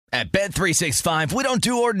At Bet365, we don't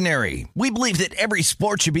do ordinary. We believe that every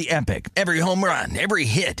sport should be epic. Every home run, every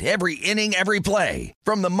hit, every inning, every play.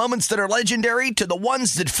 From the moments that are legendary to the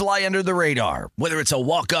ones that fly under the radar. Whether it's a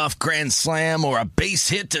walk-off grand slam or a base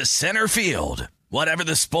hit to center field. Whatever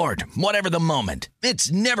the sport, whatever the moment.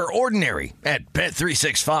 It's never ordinary at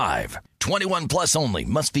Bet365. 21 plus only.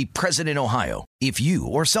 Must be present in Ohio. If you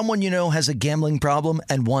or someone you know has a gambling problem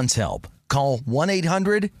and wants help, call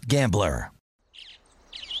 1-800-GAMBLER.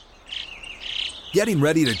 Getting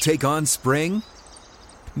ready to take on spring?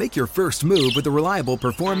 Make your first move with the reliable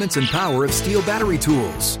performance and power of Steel battery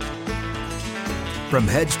tools. From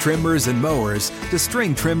hedge trimmers and mowers to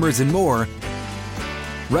string trimmers and more,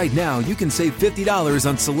 right now you can save $50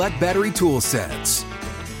 on select battery tool sets.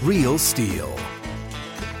 Real Steel.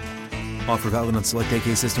 Offer valid on select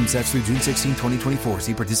AK system sets through June 16, 2024.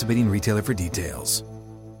 See participating retailer for details.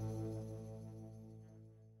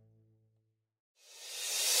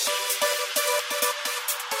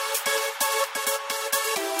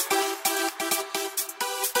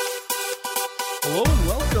 Hello and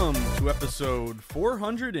welcome to episode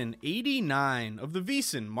 489 of the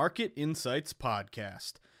VSiN Market Insights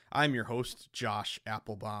Podcast. I'm your host, Josh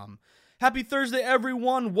Appelbaum. Happy Thursday,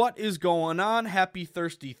 everyone. What is going on? Happy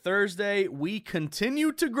Thirsty Thursday. We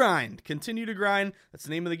continue to grind. That's the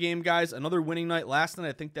name of the game, guys. Another winning night last night.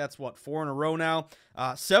 I think that's, 4 in a row now.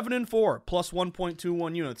 7-4 plus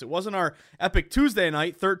 1.21 units. It wasn't our epic Tuesday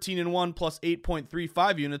night, 13-1 plus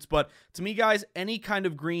 8.35 units. But to me, guys, any kind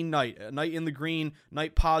of green night, a night in the green,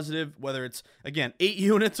 night positive, whether it's, again, 8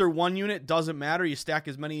 units or 1 unit, doesn't matter. You stack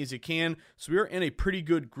as many as you can. So we're in a pretty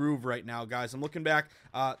good groove right now, guys. I'm looking back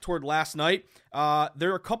toward last night.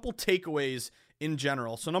 There are a couple takeaways in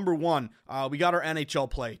general. So number one, we got our NHL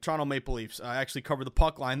play, Toronto Maple Leafs. I actually covered the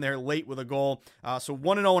puck line there late with a goal. So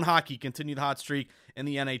 1-0 in hockey, continue the hot streak in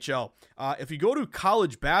the NHL. If you go to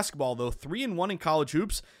college basketball, though, 3-1 in college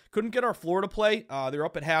hoops. Couldn't get our Florida play. They're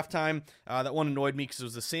up at halftime. That one annoyed me because it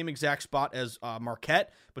was the same exact spot as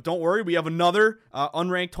Marquette. But don't worry, we have another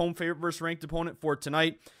unranked home favorite versus ranked opponent for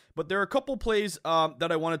tonight. But there are a couple plays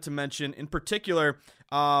that I wanted to mention. In particular,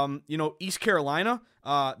 East Carolina.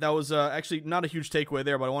 That was actually not a huge takeaway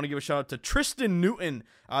there, but I want to give a shout out to Tristan Newton.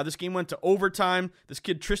 This game went to overtime. This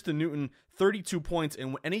kid, Tristan Newton, 32 points.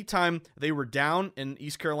 And anytime they were down and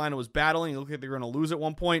East Carolina was battling, it looked like they were going to lose at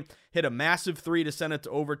one point, hit a massive three to send it to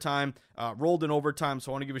overtime, rolled in overtime.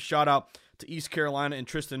 So I want to give a shout out to East Carolina and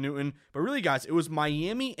Tristan Newton. But really, guys, it was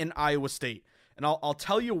Miami and Iowa State. And I'll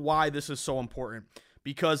tell you why this is so important.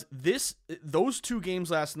 Because those two games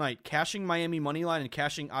last night, cashing Miami money line and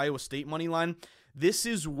cashing Iowa State money line, this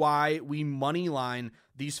is why we money line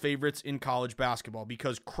these favorites in college basketball.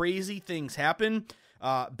 Because crazy things happen,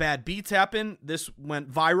 bad beats happen. This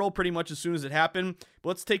went viral pretty much as soon as it happened. But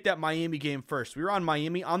let's take that Miami game first. We were on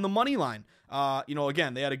Miami on the money line.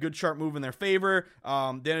 Again, they had a good sharp move in their favor. They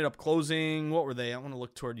ended up closing. What were they? I want to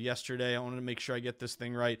look toward yesterday. I want to make sure I get this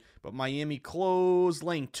thing right. But Miami closed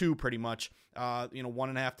laying 2 pretty much.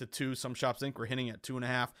 1.5 to 2. Some shops think we're hitting at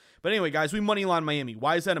 2.5. But anyway, guys, we money line Miami.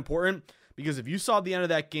 Why is that important? Because if you saw the end of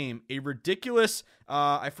that game, a ridiculous,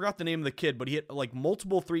 I forgot the name of the kid, but he hit like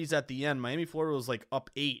multiple threes at the end. Miami, Florida was like up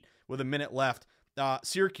 8 with a minute left.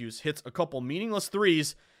 Syracuse hits a couple meaningless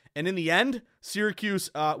threes. And in the end, Syracuse,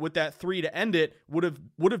 with that 3 to end it, would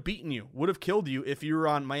have beaten you, would have killed you if you were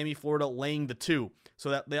on Miami, Florida, laying the 2.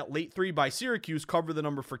 So that late 3 by Syracuse covered the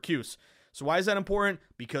number for Cuse. So why is that important?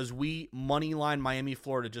 Because we money line Miami,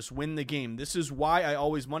 Florida, just win the game. This is why I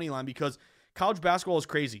always money line, because college basketball is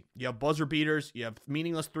crazy. You have buzzer beaters, you have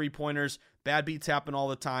meaningless three-pointers, bad beats happen all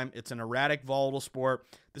the time. It's an erratic, volatile sport.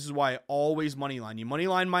 This is why I always money line. You money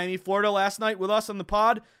line Miami, Florida last night with us on the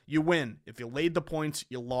pod, you win. If you laid the points,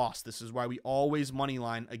 you lost. This is why we always money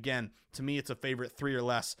line. Again, to me, it's a favorite 3 or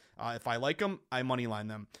less. If I like them, I money line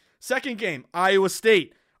them. Second game, Iowa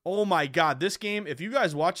State. Oh my God, this game, if you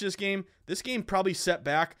guys watch this game probably set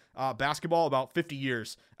back basketball about 50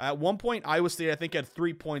 years. At one point, Iowa State, I think, had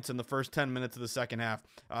 3 points in the first 10 minutes of the second half.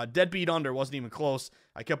 Deadbeat under, wasn't even close.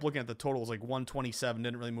 I kept looking at the total, it was like 127,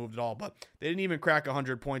 didn't really move at all, but they didn't even crack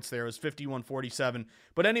 100 points there. It was 51-47.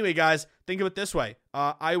 But anyway, guys, think of it this way.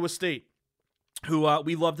 Iowa State, who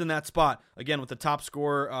we loved in that spot, again, with the top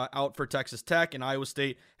scorer out for Texas Tech, and Iowa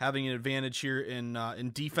State having an advantage here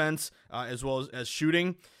in defense as well as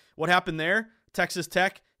shooting. What happened there? Texas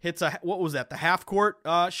Tech hits the half-court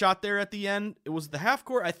shot there at the end. It was the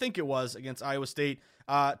half-court, I think it was, against Iowa State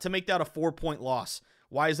to make that a 4-point loss.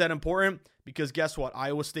 Why is that important? Because guess what?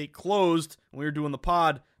 Iowa State closed, when we were doing the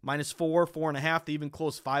pod, -4, 4.5. They even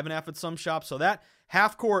closed 5.5 at some shops. So that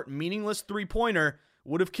half-court meaningless three-pointer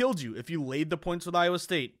would have killed you if you laid the points with Iowa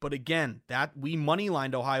State. But again, that we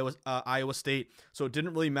moneylined Iowa State, so it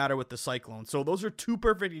didn't really matter with the Cyclone. So those are two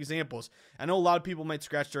perfect examples. I know a lot of people might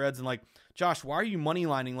scratch their heads and like, Josh, why are you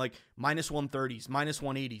moneylining like minus 130s, minus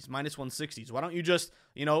 180s, minus 160s? Why don't you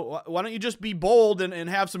just be bold and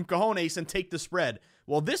have some cojones and take the spread?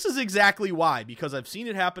 Well, this is exactly why, because I've seen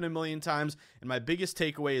it happen a million times. And my biggest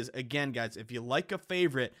takeaway is, again, guys, if you like a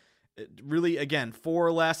favorite, really, again, 4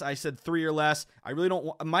 or less. I said 3 or less. I really don't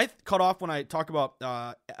want my cutoff when I talk about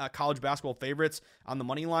college basketball favorites on the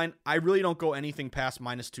money line. I really don't go anything past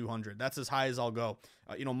minus 200. That's as high as I'll go.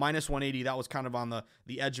 Minus 180. That was kind of on the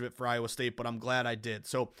edge of it for Iowa State, but I'm glad I did.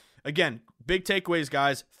 So again, big takeaways,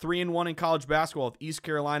 guys. 3-1 in college basketball with East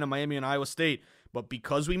Carolina, Miami, and Iowa State. But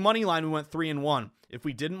because we money line, we went 3-1. If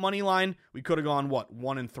we didn't money line, we could have gone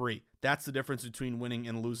 1-3. That's the difference between winning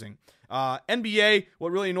and losing. NBA,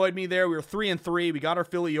 what really annoyed me there, we were 3-3. We got our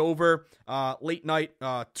Philly over late night.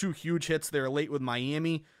 2 huge hits there late with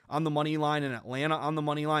Miami on the money line and Atlanta on the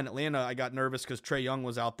money line. Atlanta, I got nervous because Trae Young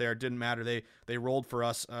was out there. It didn't matter. They rolled for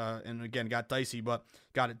us and again got dicey, but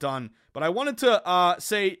got it done. But I wanted to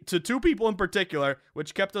say to 2 people in particular,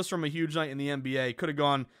 which kept us from a huge night in the NBA. Could have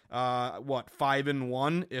gone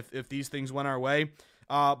 5-1 if these things went our way.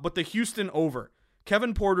 But the Houston over.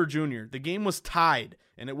 Kevin Porter Jr., the game was tied,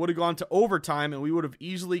 and it would have gone to overtime, and we would have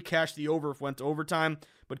easily cashed the over if it went to overtime.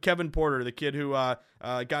 But Kevin Porter, the kid who got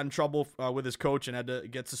in trouble with his coach and had to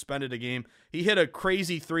get suspended a game, he hit a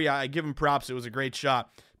crazy 3. I give him props. It was a great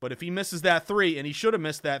shot. But if he misses that 3, and he should have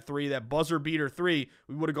missed that 3, that buzzer beater 3,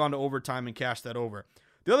 we would have gone to overtime and cashed that over.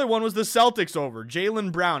 The other one was the Celtics over.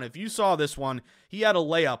 Jaylen Brown, if you saw this one, he had a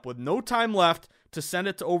layup with no time left to send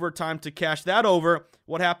it to overtime to cash that over.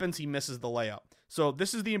 What happens? He misses the layup. So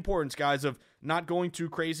this is the importance, guys, of not going too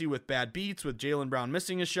crazy with bad beats, with Jaylen Brown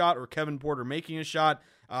missing a shot or Kevin Porter making a shot.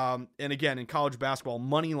 And again, in college basketball,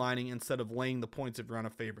 money lining instead of laying the points if you're on a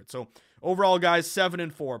favorite. So overall, guys,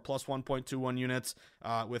 7-4 plus 1.21 units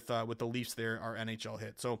with the Leafs there, our NHL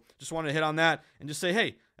hit. So just wanted to hit on that and just say,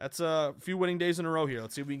 hey, that's a few winning days in a row here.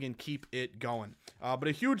 Let's see if we can keep it going. But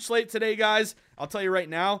a huge slate today, guys. I'll tell you right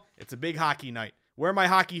now, it's a big hockey night. Where are my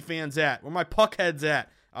hockey fans at? Where are my puck heads at?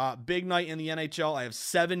 Big night in the NHL. I have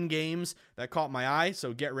 7 games that caught my eye,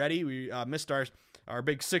 so get ready. We missed our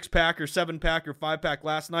big 6-pack or 7-pack or 5-pack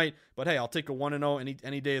last night, but hey, I'll take a 1-0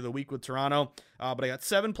 any day of the week with Toronto. But I got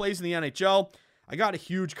 7 plays in the NHL. I got a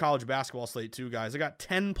huge college basketball slate too, guys. I got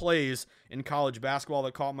 10 plays in college basketball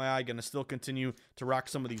that caught my eye. Going to still continue to rock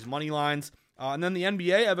some of these money lines. And then the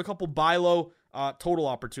NBA, I have a couple buy low total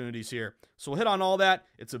opportunities here. So we'll hit on all that.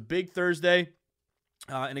 It's a big Thursday.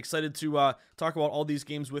 And excited to talk about all these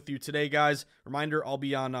games with you today, guys. Reminder, I'll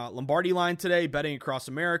be on Lombardi Line today, betting across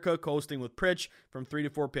America, co-hosting with Pritch from 3 to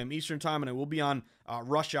 4 p.m. Eastern Time, and I will be on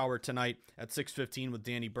Rush Hour tonight at 6:15 with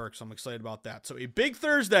Danny Burke, so I'm excited about that. So a big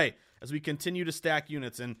Thursday as we continue to stack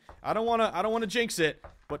units, and I don't want to jinx it,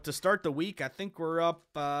 but to start the week, I think we're up,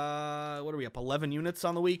 what are we up, 11 units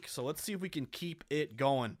on the week, so let's see if we can keep it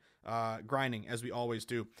going. Grinding as we always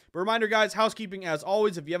do. But reminder, guys, housekeeping as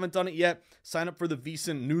always, if you haven't done it yet, sign up for the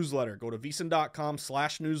VSiN newsletter. Go to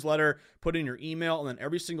vsin.com/newsletter, put in your email, and then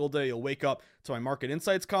every single day you'll wake up to my market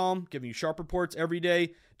insights column, giving you sharp reports every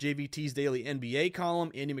day, JVT's daily NBA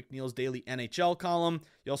column, Andy McNeil's daily NHL column.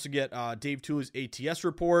 You also get Dave Tooley's ATS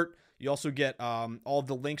report. You also get all of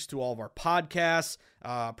the links to all of our podcasts,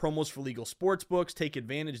 promos for legal sports books. Take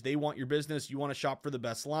advantage. They want your business. You want to shop for the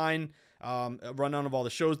best line. A rundown of all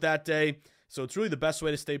the shows that day. So it's really the best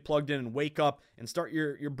way to stay plugged in and wake up and start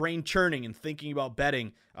your brain churning and thinking about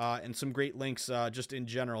betting, and some great links just in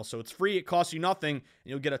general. So it's free. It costs you nothing, and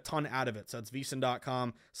you'll get a ton out of it. So that's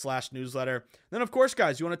vsin.com/newsletter. Then, of course,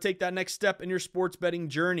 guys, you want to take that next step in your sports betting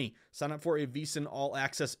journey. Sign up for a VSiN All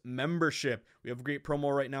Access membership. We have a great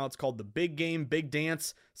promo right now. It's called the Big Game, Big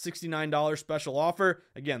Dance, $69 special offer.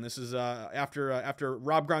 Again, this is after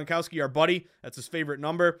Rob Gronkowski, our buddy. That's his favorite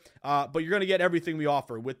number. But you're going to get everything we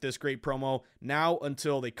offer with this great promo now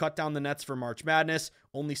until they cut down the nets for March Madness.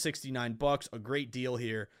 Only $69, a great deal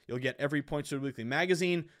here. You'll get every Points to the Weekly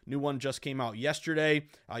magazine. New one just came out yesterday.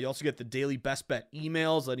 You also get the daily best bet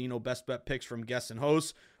emails, letting you know best bet picks from guests and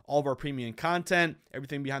hosts. All of our premium content,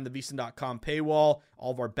 everything behind the vsin.com paywall,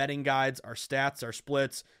 all of our betting guides, our stats, our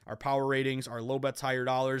splits, our power ratings, our low bets, higher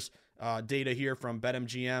dollars data here from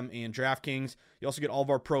BetMGM and DraftKings. You also get all of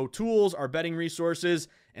our pro tools, our betting resources,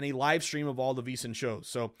 and a live stream of all the VSiN shows.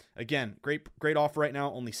 So again, great offer right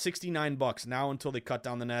now, only $69 now until they cut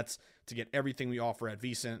down the nets to get everything we offer at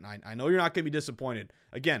VSiN. And I know you're not going to be disappointed.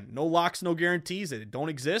 Again, no locks, no guarantees. They don't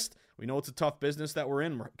exist. We know it's a tough business that we're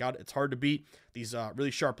in. It's hard to beat these really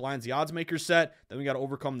sharp lines the odds makers set. Then we got to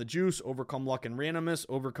overcome the juice, overcome luck and randomness,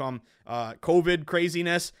 overcome COVID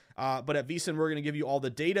craziness. But at VSiN, we're going to give you all the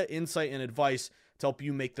data, insight, and advice to help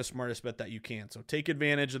you make the smartest bet that you can. So take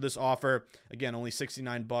advantage of this offer. Again, only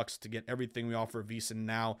 $69 to get everything we offer at VSiN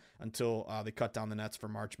now until they cut down the nets for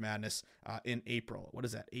March Madness in April. What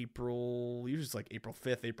is that? Usually it's like April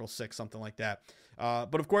 5th, April 6th, something like that.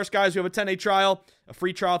 But of course, guys, we have a 10-day trial, a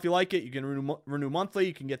free trial if you like it. You can renew monthly.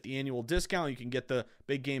 You can get the annual discount. You can get the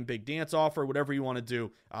big game, big dance offer, whatever you want to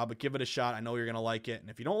do. But give it a shot. I know you're going to like it.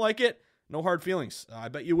 And if you don't like it, no hard feelings. I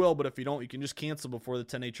bet you will, but if you don't, you can just cancel before the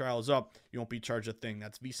 10-day trial is up. You won't be charged a thing.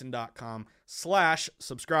 That's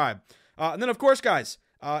VSiN.com/subscribe. And then, of course, guys,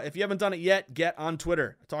 if you haven't done it yet, get on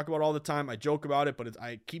Twitter. I talk about it all the time. I joke about it, but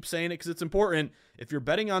I keep saying it because it's important. If you're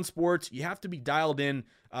betting on sports, you have to be dialed in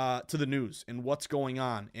to the news and what's going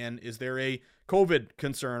on. And is there a COVID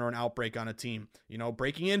concern or an outbreak on a team?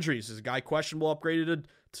 Breaking injuries. Is a guy questionable upgraded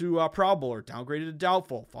to probable or downgraded to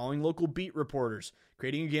doubtful? Following local beat reporters.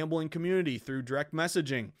 Creating a gambling community through direct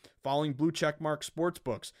messaging, following blue checkmark sports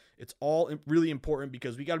books. It's all really important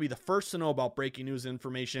because we got to be the first to know about breaking news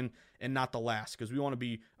information and not the last, because we want to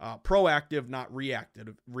be proactive, not reactive.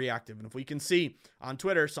 And if we can see on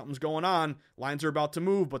Twitter something's going on, lines are about to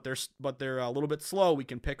move, but they're a little bit slow, we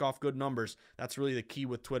can pick off good numbers. That's really the key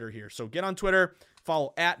with Twitter here. So get on Twitter,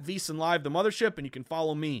 follow at VSiN Live, the mothership, and you can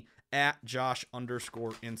follow me at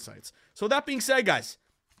Josh_insights. So that being said, guys,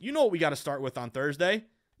 you know what we got to start with on Thursday.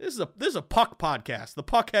 This is a puck podcast, the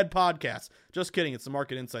Puckhead podcast. Just kidding, it's the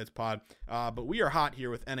Market Insights pod. But we are hot here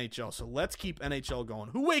with NHL, so let's keep NHL going.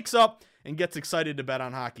 Who wakes up and gets excited to bet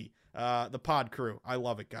on hockey? The pod crew. I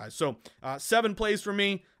love it, guys. So 7 plays for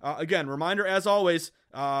me. Again, reminder as always,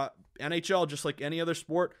 NHL, just like any other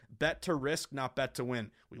sport, bet to risk, not bet to win.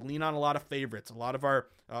 We lean on a lot of favorites. A lot of our,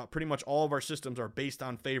 pretty much all of our systems are based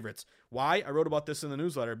on favorites. Why? I wrote about this in the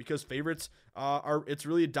newsletter, because favorites it's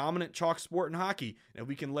really a dominant chalk sport in hockey. And if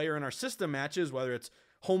we can layer in our system matches, whether it's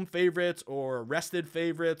home favorites or rested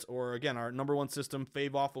favorites, or again, our number one system,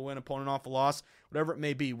 fave off a win, opponent off a loss, whatever it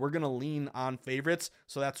may be, we're going to lean on favorites.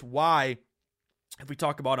 So that's why if we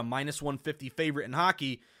talk about a minus 150 favorite in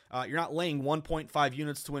hockey, you're not laying 1.5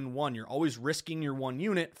 units to win one. You're always risking your 1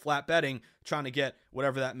 unit, flat betting, trying to get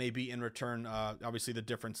whatever that may be in return. Obviously, the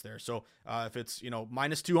difference there. So if it's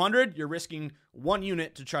minus 200, you're risking 1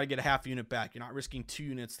 unit to try to get a half unit back. You're not risking 2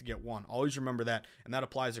 units to get 1. Always remember that, and that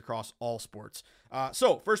applies across all sports.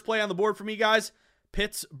 So first play on the board for me, guys.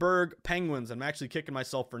 Pittsburgh Penguins. I'm actually kicking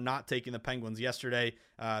myself for not taking the Penguins yesterday.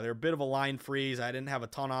 They're a bit of a line freeze. I didn't have a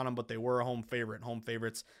ton on them, but they were a home favorite. Home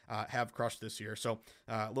favorites have crushed this year. So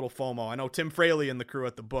a little FOMO. I know Tim Fraley and the crew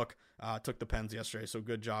at the book took the Pens yesterday, so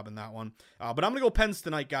good job in that one. But I'm going to go Pens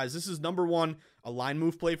tonight, guys. This is number one, a line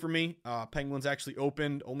move play for me. Penguins actually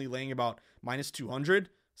opened only laying about minus 200.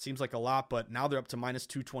 Seems like a lot, but now they're up to minus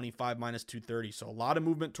 225, minus 230. So a lot of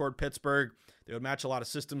movement toward Pittsburgh. They would match a lot of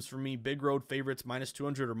systems for me. Big road favorites, minus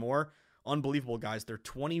 200 or more. Unbelievable, guys. They're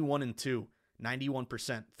 21-2,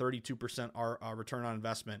 91%, 32% are return on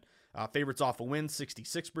investment. Favorites off a win,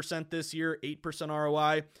 66% this year, 8%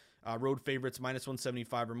 ROI. Road favorites, minus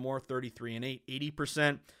 175 or more, 33-8,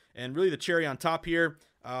 80%. And really the cherry on top here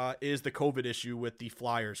is the COVID issue with the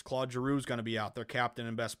Flyers. Claude Giroux is going to be out, their captain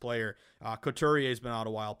and best player. Couturier's been out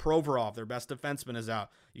a while. Provorov, their best defenseman, is out.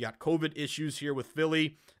 You got COVID issues here with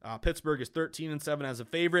Philly. Pittsburgh is 13-7 as a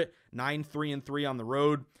favorite, 9-3-3 on the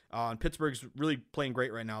road. And Pittsburgh's really playing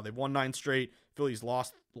great right now. They've won 9 straight. Philly's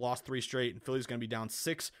lost 3 straight, and Philly's going to be down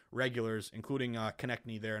 6 regulars, including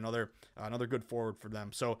Konechny there, another good forward for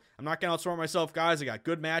them. So I'm not going to outsmart myself, guys. I got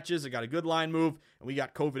good matches. I got a good line move, and we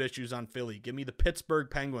got COVID issues on Philly. Give me the Pittsburgh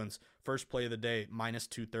Penguins, first play of the day, minus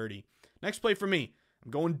 230. Next play for me,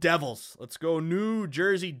 I'm going Devils. Let's go New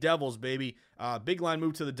Jersey Devils, baby. Big line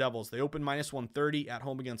move to the Devils. They opened minus 130 at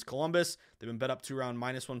home against Columbus. They've been bet up to around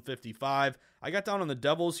minus 155. I got down on the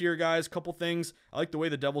Devils here, guys. Couple things. I like the way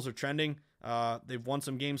the Devils are trending. They've won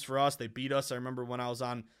some games for us. They beat us. I remember when I was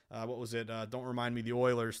on, don't remind me, the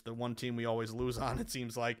Oilers, the one team we always lose on, it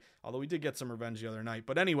seems like. Although we did get some revenge the other night.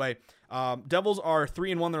 But anyway, Devils are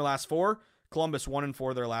 3-1 their last 4. Columbus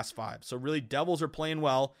 1-4 their last 5. So really, Devils are playing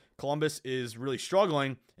well. Columbus is really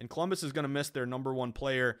struggling, and Columbus is going to miss their number one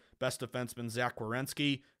player, best defenseman Zach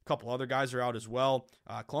Werenski. A couple other guys are out as well.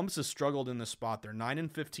 Columbus has struggled in this spot. They're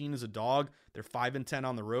 9-15 as a dog. They're 5-10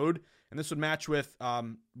 on the road, and this would match with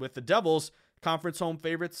the Devils. Conference home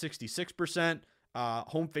favorites 66%.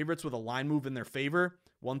 Home favorites with a line move in their favor,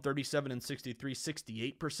 137 and 63,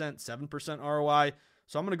 68%, 7% ROI.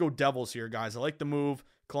 So I'm going to go Devils here, guys. I like the move.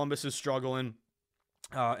 Columbus is struggling.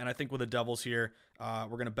 And I think with the Devils here,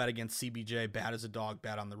 we're going to bet against CBJ. Bad as a dog,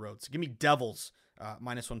 bad on the road. So give me Devils,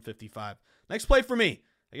 minus 155. Next play for me.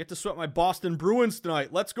 I get to sweat my Boston Bruins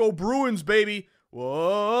tonight. Let's go Bruins, baby.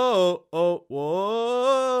 Whoa, oh,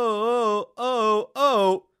 whoa, oh,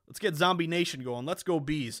 oh. Let's get Zombie Nation going. Let's go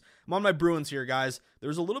Bees. I'm on my Bruins here, guys.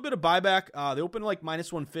 There's a little bit of buyback. They opened like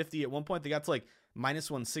minus 150. At one point, they got to like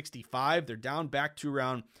minus 165. They're down back to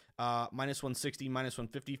around minus 160, minus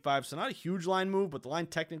 155. So not a huge line move, but the line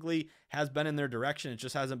technically has been in their direction. It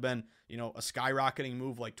just hasn't been, a skyrocketing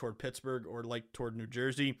move like toward Pittsburgh or like toward New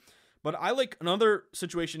Jersey. But I like another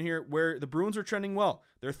situation here where the Bruins are trending well.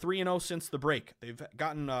 They're 3-0 since the break. They've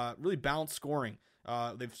gotten really balanced scoring.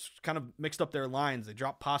 They've kind of mixed up their lines. They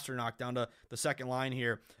dropped Pasternak down to the second line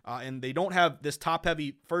here. And they don't have this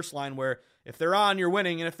top-heavy first line where if they're on, you're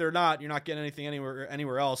winning, and if they're not, you're not getting anything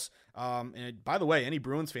anywhere else. And by the way, any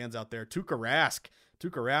Bruins fans out there, Tuukka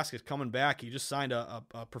Rask is coming back. He just signed a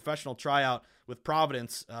professional tryout with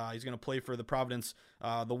Providence. He's going to play for the Providence,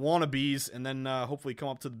 the Wannabes, and then hopefully come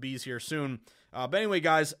up to the Bees here soon. But anyway,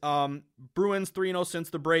 guys, Bruins 3-0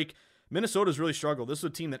 since the break. Minnesota's really struggled. This is a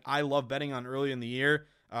team that I love betting on early in the year.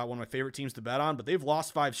 One of my favorite teams to bet on, but they've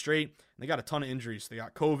lost 5 straight, and they got a ton of injuries. They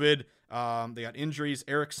got COVID. They got injuries.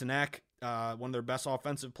 Eric Sinek, one of their best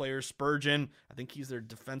offensive players. Spurgeon, I think he's their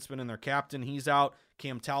defenseman and their captain. He's out.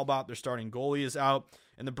 Cam Talbot, their starting goalie, is out.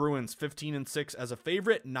 And the Bruins, 15-6 as a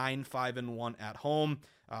favorite, 9-5-1 at home.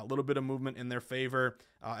 A little bit of movement in their favor.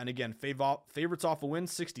 And again, favorites off a win,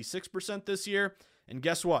 66% this year. And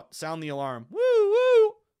guess what? Sound the alarm. Woo,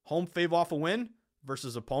 woo! Home fav off a win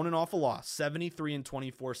versus opponent off a loss, 73-24,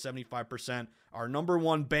 75%. Our number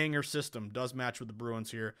one banger system does match with the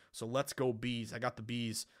Bruins here. So let's go Bees. I got the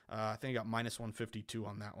Bees. I think I got minus 152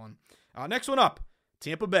 on that one. Next one up,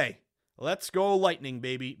 Tampa Bay. Let's go Lightning,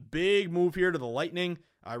 baby. Big move here to the Lightning.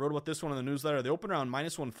 I wrote about this one in the newsletter. They opened around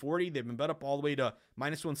minus 140. They've been bet up all the way to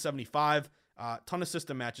minus 175. Ton of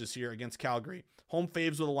system matches here against Calgary. Home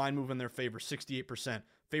faves with a line move in their favor, 68%.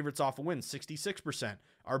 Favorites off a win, 66%.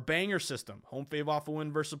 Our banger system, home fave off a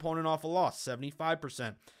win versus opponent off a loss,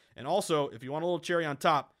 75%. And also, if you want a little cherry on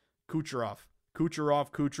top, Kucherov.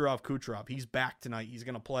 He's back tonight. He's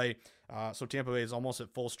going to play. So Tampa Bay is almost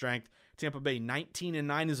at full strength. Tampa Bay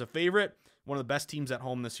 19-9 is a favorite. One of the best teams at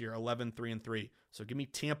home this year, 11-3-3. So give me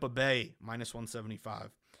Tampa Bay minus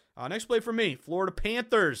 175. Next play for me, Florida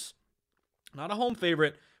Panthers. Not a home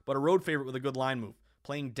favorite, but a road favorite with a good line move.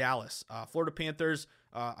 Playing Dallas. Florida Panthers,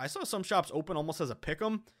 I saw some shops open almost as a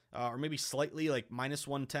pick'em, or maybe slightly like minus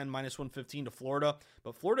 110, minus 115 to Florida.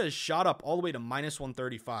 But Florida has shot up all the way to minus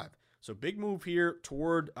 135. So big move here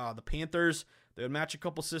toward the Panthers. They would match a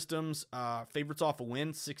couple systems. Favorites off a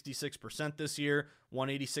win, 66% this year,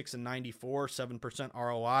 186 and 94, 7%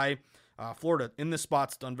 ROI. Florida in this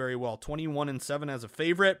spot's done very well, 21-7 as a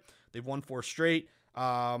favorite. They've won 4 straight.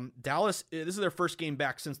 Dallas, this is their first game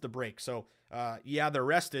back since the break. So, yeah, they're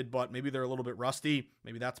rested, but maybe they're a little bit rusty.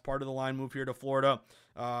 Maybe that's part of the line move here to Florida.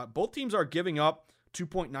 Both teams are giving up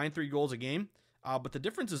 2.93 goals a game, but the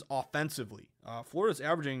difference is offensively. Florida's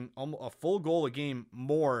averaging a full goal a game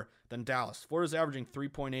more than Dallas. Florida's averaging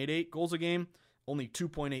 3.88 goals a game, only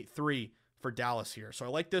 2.83 for Dallas here. So I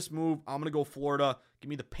like this move. I'm going to go Florida. Give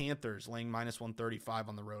me the Panthers laying minus 135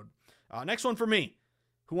 on the road. Next one for me.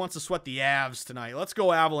 Who wants to sweat the Avs tonight? Let's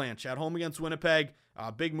go Avalanche at home against Winnipeg.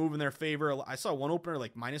 Big move in their favor. I saw one opener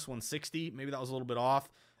like minus 160. Maybe that was a little bit off.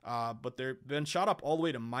 But they've been shot up all the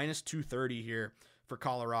way to minus 230 here for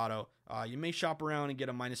Colorado. You may shop around and get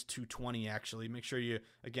a minus 220 actually. Make sure you,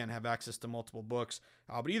 again, have access to multiple books.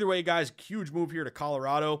 But either way, guys, huge move here to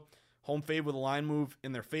Colorado. Home fave with a line move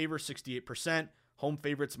in their favor, 68%. Home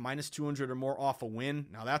favorites minus 200 or more off a win.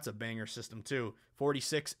 Now that's a banger system too.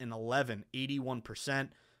 46-11, 81%.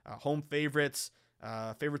 Home favorites,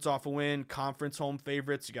 favorites off a win, conference home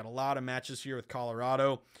favorites. You got a lot of matches here with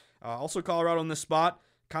Colorado. Also Colorado in this spot,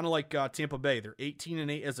 kind of like Tampa Bay. They're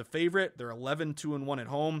 18-8 as a favorite. They're 11-2-1 at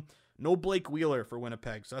home. No Blake Wheeler for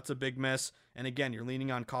Winnipeg, so that's a big miss. And again, you're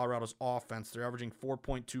leaning on Colorado's offense. They're averaging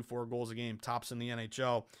 4.24 goals a game, tops in the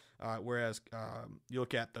NHL. Whereas you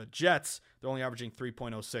look at the Jets, they're only averaging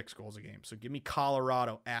 3.06 goals a game. So give me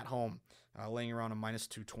Colorado at home, laying around a minus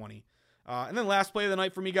 220. And then last play of the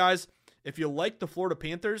night for me, guys. If you like the Florida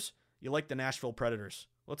Panthers, you like the Nashville Predators.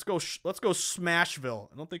 Let's go Smashville.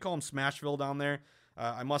 I don't they call them Smashville down there.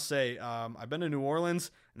 I must say, I've been to New Orleans.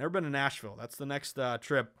 I've never been to Nashville. That's the next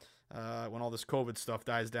trip. When all this COVID stuff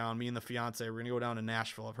dies down, me and the fiance, we're going to go down to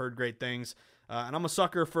Nashville. I've heard great things. And I'm a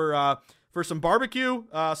sucker for for some barbecue,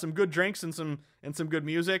 some good drinks, and some good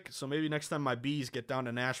music. So maybe next time my bees get down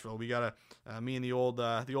to Nashville, we gotta me and the old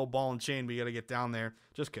ball and chain. We gotta get down there.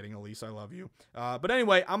 Just kidding, Elise. I love you. But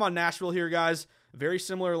anyway, I'm on Nashville here, guys. Very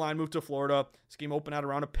similar line move to Florida. This game opened out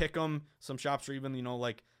around a pick'em. Some shops are even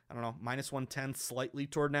minus 110 slightly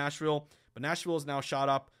toward Nashville, but Nashville is now shot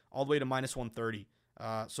up all the way to minus 130.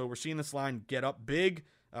 So we're seeing this line get up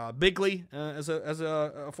bigly, as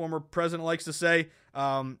a former president likes to say.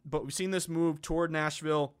 But we've seen this move toward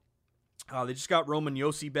Nashville. They just got Roman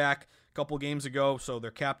Josi back a couple games ago, so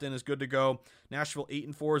their captain is good to go. Nashville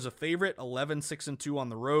 8-4 is a favorite, 11-6-2 on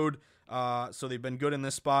the road. So they've been good in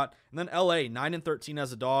this spot. And then LA 9-13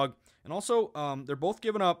 as a dog, and also they're both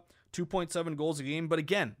giving up 2.7 goals a game, but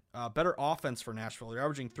again, better offense for Nashville. They're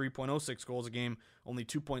averaging 3.06 goals a game, only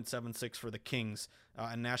 2.76 for the Kings.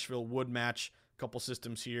 And Nashville would match a couple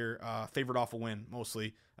systems here, favored off a win,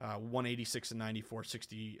 mostly 186 and 94,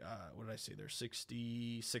 60, what did I say there?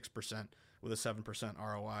 66% with a 7%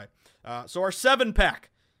 ROI. So our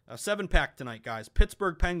 7-pack tonight, guys.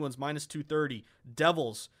 Pittsburgh Penguins, minus 230.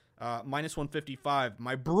 Devils, minus 155.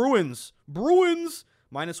 My Bruins,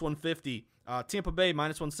 minus 150. Tampa Bay,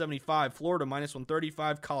 minus 175. Florida, minus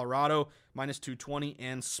 135. Colorado, minus 220.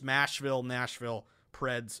 And Smashville, Nashville,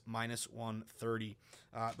 Preds, minus 130.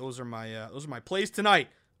 Those are my plays tonight.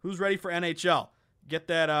 Who's ready for NHL? Get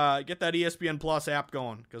that ESPN Plus app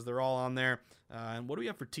going, because they're all on there. And what do we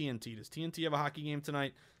have for TNT? Does TNT have a hockey game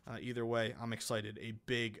tonight? Either way, I'm excited. A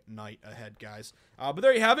big night ahead, guys. But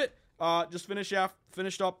there you have it. Just finished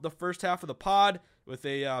up the first half of the pod with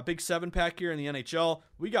a big 7-pack here in the NHL.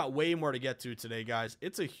 We got way more to get to today, guys.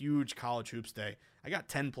 It's a huge college hoops day. I got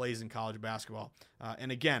 10 plays in college basketball.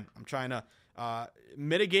 And again, I'm trying to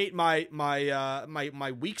mitigate my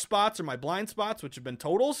weak spots or my blind spots, which have been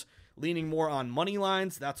totals, leaning more on money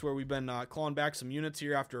lines. That's where we've been clawing back some units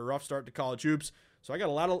here after a rough start to college hoops. So I got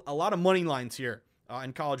a lot of money lines here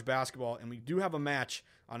in college basketball, and we do have a match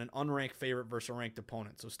on an unranked favorite versus a ranked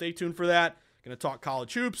opponent. So stay tuned for that. Going to talk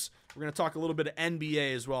college hoops. We're going to talk a little bit of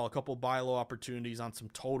NBA as well, a couple buy low opportunities on some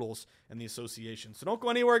totals and the association. So don't go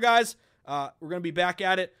anywhere, guys. We're going to be back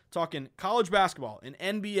at it talking college basketball and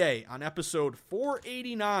NBA on episode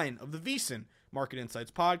 489 of the VSiN Market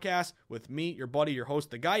Insights podcast with me, your buddy, your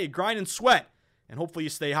host, the guy you grind and sweat, and hopefully you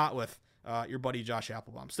stay hot with, your buddy Josh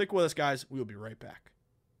Appelbaum. Stick with us, guys. We will be right back.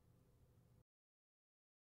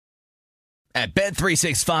 At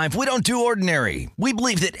Bet365, we don't do ordinary. We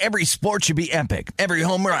believe that every sport should be epic. Every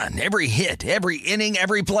home run, every hit, every inning,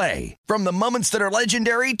 every play. From the moments that are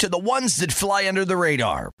legendary to the ones that fly under the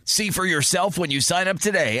radar. See for yourself when you sign up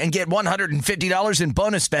today and get $150 in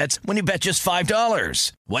bonus bets when you bet just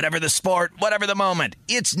 $5. Whatever the sport, whatever the moment,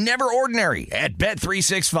 it's never ordinary at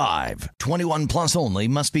Bet365. 21 plus only.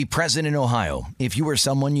 Must be present in Ohio. If you or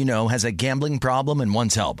someone you know has a gambling problem and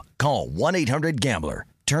wants help, call 1-800-GAMBLER.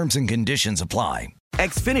 Terms and conditions apply.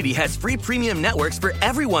 Xfinity has free premium networks for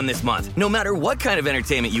everyone this month, no matter what kind of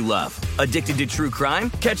entertainment you love. Addicted to true crime?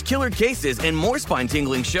 Catch killer cases and more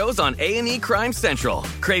spine-tingling shows on A&E Crime Central.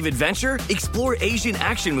 Crave adventure? Explore Asian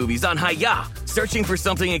action movies on Hi-Ya. Searching for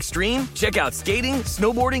something extreme? Check out skating,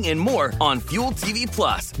 snowboarding, and more on Fuel TV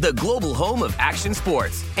Plus, the global home of action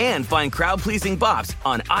sports. And find crowd-pleasing bops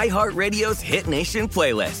on iHeartRadio's Hit Nation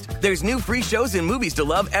playlist. There's new free shows and movies to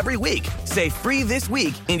love every week. Say free this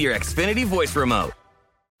week in your Xfinity voice remote.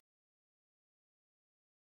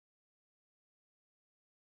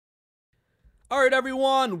 All right,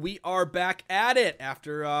 everyone, we are back at it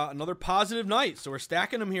after another positive night. So we're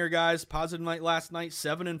stacking them here, guys. Positive night last night,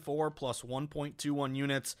 7-4 plus 1.21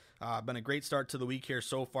 units. Been a great start to the week here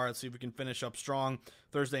so far. Let's see if we can finish up strong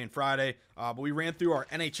Thursday and Friday. But we ran through our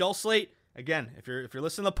NHL slate. Again, if you're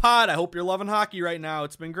listening to the pod, I hope you're loving hockey right now.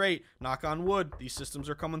 It's been great. Knock on wood. These systems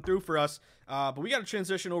are coming through for us. But we got to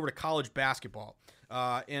transition over to college basketball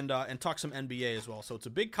and talk some NBA as well. So it's a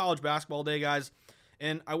big college basketball day, guys.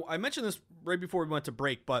 And I mentioned this right before we went to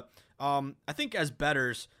break, but I think as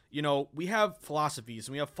bettors, we have philosophies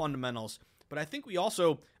and we have fundamentals, but I think we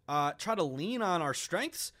also try to lean on our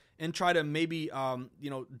strengths and try to maybe,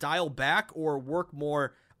 dial back or work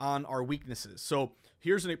more on our weaknesses. So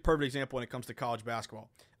here's a perfect example when it comes to college basketball.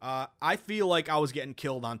 I feel like I was getting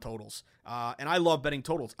killed on totals, and I love betting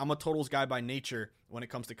totals. I'm a totals guy by nature when it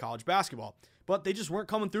comes to college basketball, but they just weren't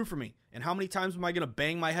coming through for me. And how many times am I going to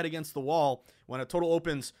bang my head against the wall when a total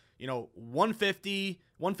opens, 150,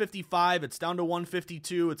 155, it's down to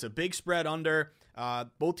 152. It's a big spread under.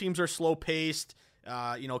 Both teams are slow paced.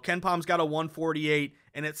 Ken Palm's got a 148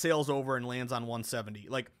 and it sails over and lands on 170.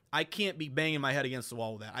 Like, I can't be banging my head against the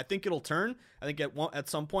wall with that. I think it'll turn. I think at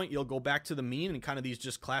some point you'll go back to the mean and kind of these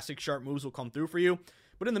just classic sharp moves will come through for you.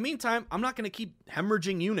 But in the meantime, I'm not going to keep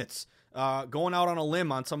hemorrhaging units, going out on a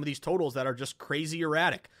limb on some of these totals that are just crazy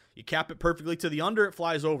erratic. You cap it perfectly to the under, it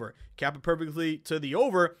flies over. Cap it perfectly to the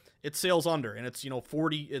over, it sails under. And it's,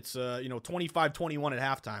 25-21 at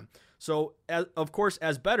halftime. So, of course,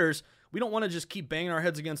 as bettors, we don't want to just keep banging our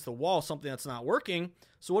heads against the wall, something that's not working.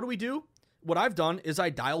 So what do? What I've done is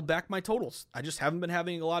I dialed back my totals. I just haven't been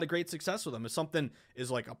having a lot of great success with them. If something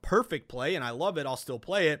is like a perfect play and I love it, I'll still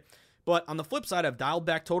play it. But on the flip side, I've dialed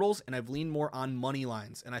back totals and I've leaned more on money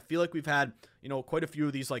lines. And I feel like we've had, quite a few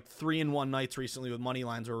of these like 3-in-1 nights recently with money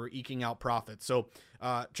lines where we're eking out profits. So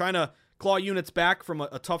trying to claw units back from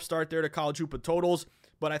a tough start there to college hoop with totals.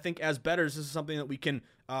 But I think as bettors, this is something that we can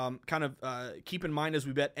keep in mind as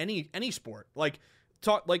we bet any sport. Let's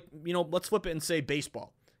flip it and say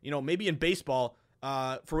baseball. Maybe in baseball,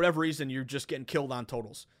 for whatever reason, you're just getting killed on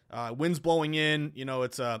totals. Wind's blowing in,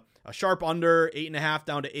 it's a sharp under, 8.5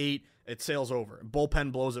 down to 8, it sails over.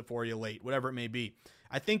 Bullpen blows it for you late, whatever it may be.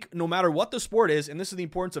 I think no matter what the sport is, and this is the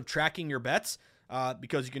importance of tracking your bets,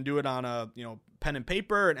 because you can do it on a pen and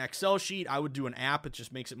paper, an Excel sheet. I would do an app. It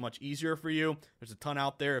just makes it much easier for you. There's a ton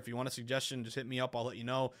out there. If you want a suggestion, just hit me up. I'll let you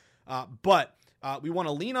know. But we want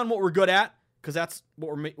to lean on what we're good at, because that's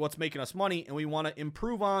what's making us money, and we want to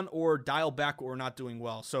improve on or dial back what we're not doing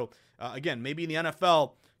well. So, again, maybe in the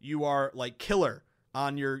NFL, you are like killer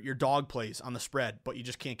on your dog plays on the spread, but you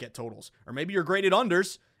just can't get totals. Or maybe you're great at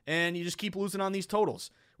unders, and you just keep losing on these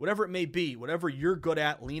totals. Whatever it may be, whatever you're good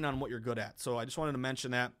at, lean on what you're good at. So I just wanted to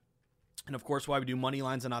mention that. And, of course, why we do money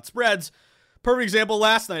lines and not spreads. Perfect example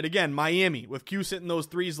last night, again, Miami, with Q hitting those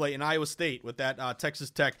threes late in Iowa State with that Texas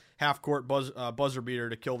Tech half-court buzzer beater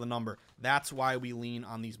to kill the number. That's why we lean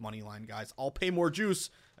on these money line guys. I'll pay more juice,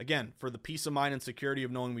 again, for the peace of mind and security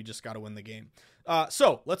of knowing we just got to win the game.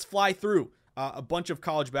 So let's fly through a bunch of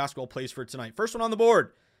college basketball plays for tonight. First one on the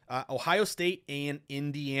board, Ohio State and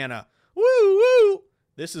Indiana. Woo!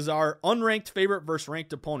 This is our unranked favorite versus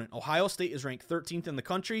ranked opponent. Ohio State is ranked 13th in the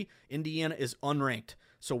country. Indiana is unranked.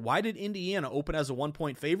 So why did Indiana open as a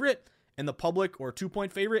 1-point favorite and the public or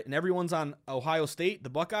 2-point favorite, and everyone's on Ohio State,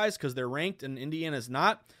 the Buckeyes, because they're ranked and Indiana's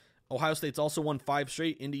not? Ohio State's also won 5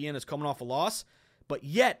 straight. Indiana's coming off a loss. But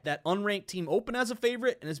yet, that unranked team opened as a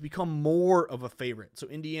favorite and has become more of a favorite. So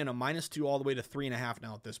Indiana -2 all the way to 3.5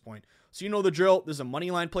 now at this point. So you know the drill. This is a money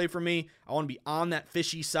line play for me. I want to be on that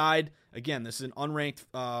fishy side. Again, this is an unranked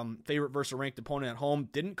favorite versus a ranked opponent at home.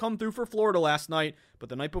 Didn't come through for Florida last night, but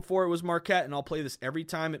the night before it was Marquette, and I'll play this every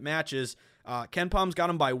time it matches. Ken Palm's got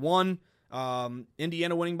them by 1.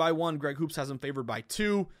 Indiana winning by 1. Greg Hoops has them favored by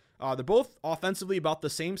 2. They're both offensively about the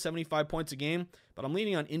same, 75 points a game, but I'm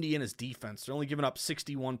leaning on Indiana's defense. They're only giving up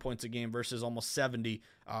 61 points a game versus almost 70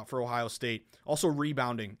 for Ohio State. Also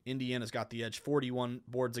rebounding, Indiana's got the edge, 41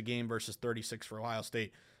 boards a game versus 36 for Ohio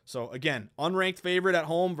State. So again, unranked favorite at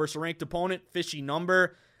home versus a ranked opponent, fishy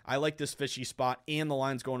number. I like this fishy spot, and the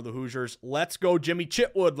line's going to the Hoosiers. Let's go Jimmy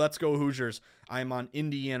Chitwood. Let's go Hoosiers. I'm on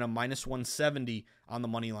Indiana -170 on the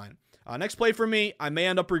money line. Next play for me, I may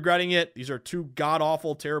end up regretting it. These are two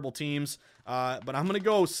god-awful, terrible teams. But I'm going to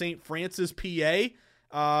go St. Francis, PA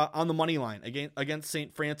on the money line against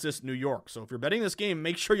St. Francis, New York. So if you're betting this game,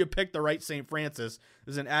 make sure you pick the right St. Francis.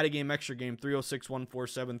 This is an add-a-game extra game,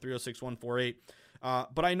 306-147, 306-148.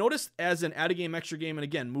 But I noticed as an add-a-game extra game, and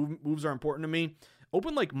again, moves are important to me,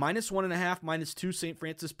 open like -1.5, -2 St.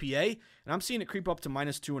 Francis, PA, and I'm seeing it creep up to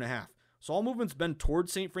 -2.5. So all movement's been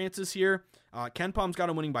towards St. Francis here. Ken Palm's got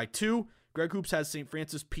him winning by 2. Greg Hoops has St.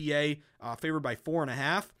 Francis, PA favored by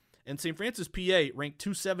 4.5. And St. Francis, PA ranked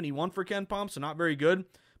 271 for Ken Palm, so not very good.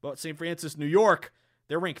 But St. Francis, New York,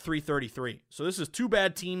 they're ranked 333. So this is two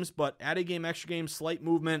bad teams, but add a game, extra game, slight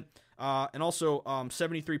movement, and also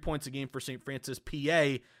 73 points a game for St. Francis,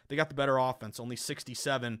 PA. They got the better offense, only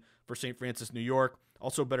 67 for St. Francis, New York.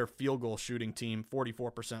 Also better field goal shooting team,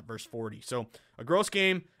 44% versus 40. So a gross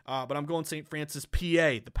game, but I'm going St. Francis,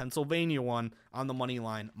 PA, the Pennsylvania one, on the money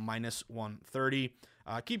line, -130.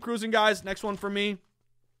 Keep cruising, guys. Next one for me,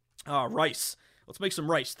 rice. Let's make some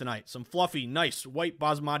rice tonight. Some fluffy, nice, white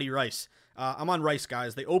basmati rice. I'm on rice,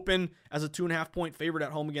 guys. They open as a 2.5-point favorite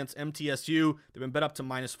at home against MTSU. They've been bet up to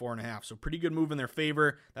 -4.5. So pretty good move in their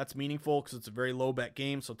favor. That's meaningful because it's a very low bet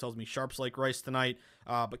game. So it tells me sharps like rice tonight.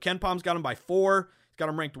 But Ken Palm's got them by 4. He's got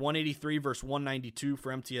them ranked 183 versus 192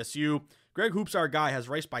 for MTSU. Greg Hoops, our guy, has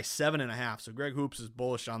rice by 7.5. So Greg Hoops is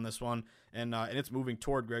bullish on this one. And it's moving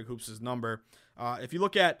toward Greg Hoops' number. If you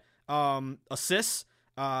look at assists,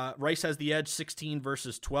 Rice has the edge, 16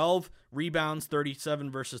 versus 12, rebounds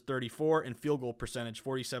 37 versus 34, and field goal percentage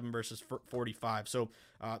 47 versus 45. So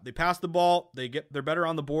they pass the ball, they're better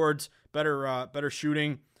on the boards, better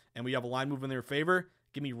shooting, and we have a line move in their favor.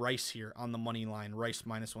 Give me Rice here on the money line. Rice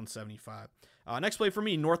minus 175. Next play for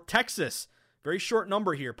me, North Texas. Very short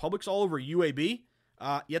number here. Public's all over UAB,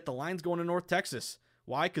 yet the line's going to North Texas.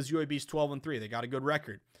 Why? Because UAB's 12-3. They got a good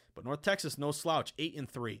record. But North Texas, no slouch,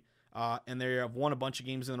 8-3. And they have won a bunch of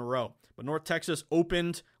games in a row. But North Texas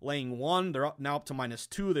opened laying 1. They're now up to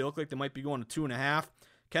 -2. They look like they might be going to 2.5.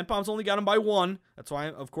 KenPom's only got them by 1. That's why,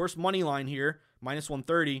 of course, money line here, minus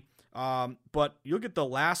 130. But you look at the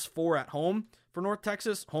last 4 at home for North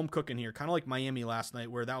Texas, home cooking here, kind of like Miami last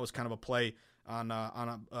night, where that was kind of a play on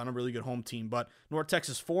a really good home team. But North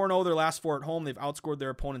Texas 4-0 their last 4 at home. They've outscored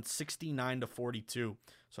their opponents 69-42.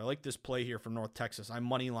 So I like this play here from North Texas. I'm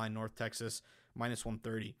money line North Texas minus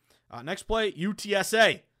 130. Next play,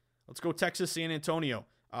 UTSA. Let's go Texas San Antonio.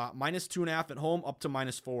 Minus 2.5 at home, up to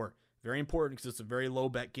 -4. Very important because it's a very low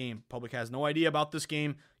bet game. Public has no idea about this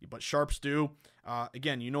game, but sharps do.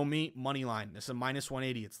 Again, you know me, money line. This is a minus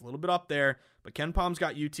 180. It's a little bit up there, but KenPom's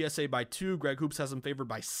got UTSA by 2. Greg Hoops has them favored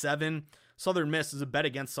by 7. Southern Miss is a bet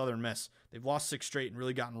against Southern Miss. They've lost 6 straight and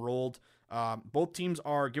really gotten rolled. Both teams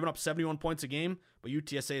are giving up 71 points a game, but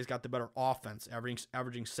UTSA has got the better offense,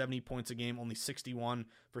 averaging 70 points a game, only 61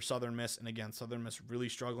 for Southern Miss. And again, Southern Miss really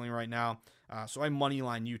struggling right now. So I money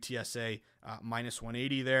line UTSA minus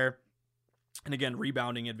 180 there. And again,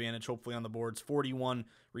 rebounding advantage hopefully on the boards. 41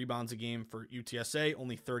 rebounds a game for UTSA,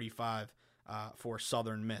 only 35 for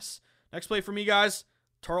Southern Miss. Next play for me, guys,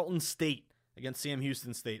 Tarleton State against Sam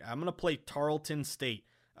Houston State. I'm going to play Tarleton State.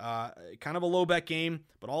 Kind of a low bet game,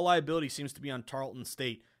 but all liability seems to be on Tarleton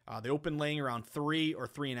State. They open laying around 3 or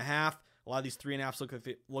 3.5. A lot of these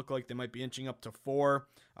 3.5s look like they might be inching up to 4.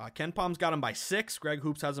 KenPom's got them by 6. Greg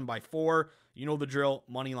Hoops has them by 4. You know the drill,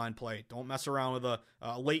 money line play. Don't mess around with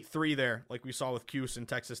a late 3 there, like we saw with Cuse and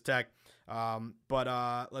Texas Tech.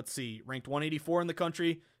 But let's see, ranked 184 in the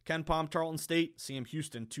country. KenPom, Tarleton State, Sam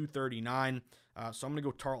Houston 239. So I'm going to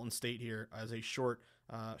go Tarleton State here as a short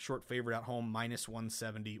favorite at home, minus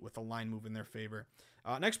 170 with a line move in their favor.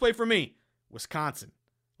 Next play for me, Wisconsin.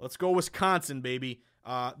 Let's go Wisconsin, baby.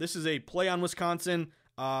 This is a play on Wisconsin.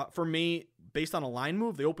 For me, based on a line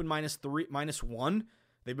move, they open -1.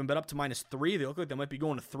 They've been bet up to -3. They look like they might be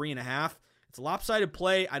going to 3.5. It's a lopsided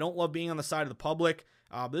play. I don't love being on the side of the public.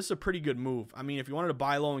 But this is a pretty good move. I mean, if you wanted to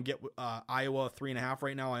buy low and get Iowa 3.5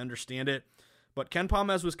 right now, I understand it. But KenPom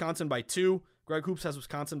has Wisconsin by 2. Greg Hoops has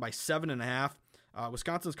Wisconsin by 7.5.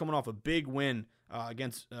 Wisconsin's coming off a big win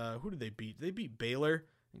against, who did they beat? Did they beat Baylor?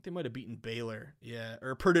 I think they might have beaten Baylor. Yeah,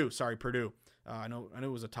 or Purdue. Sorry, Purdue. I know it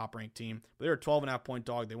was a top-ranked team. But they were a 12.5-point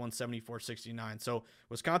dog. They won 74-69. So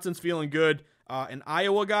Wisconsin's feeling good. And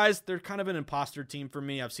Iowa, guys, they're kind of an imposter team for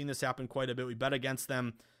me. I've seen this happen quite a bit. We bet against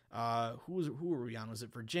them. Who were we on? Was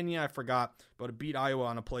it Virginia? I forgot. But it beat Iowa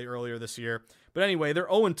on a play earlier this year. But anyway, they're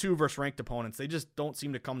 0-2 versus ranked opponents. They just don't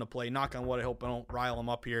seem to come to play. Knock on wood. I hope I don't rile them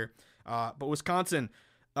up here. But Wisconsin,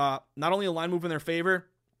 not only a line move in their favor,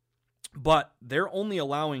 but they're only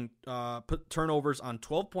allowing turnovers on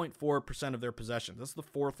 12.4% of their possessions. That's the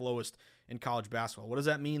 4th lowest in college basketball. What does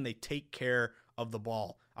that mean? They take care of the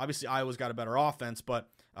ball. Obviously, Iowa's got a better offense, but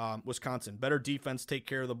Wisconsin, better defense, take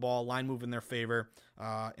care of the ball, line move in their favor.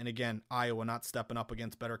 And again, Iowa not stepping up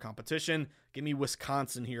against better competition. Give me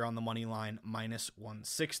Wisconsin here on the money line, minus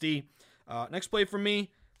 160. Next play for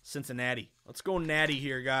me, Cincinnati. Let's go Natty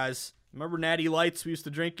here, guys. Remember Natty Lights we used to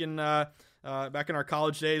drink in back in our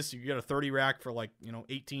college days? You get a 30 rack for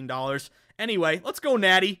 $18. Anyway, let's go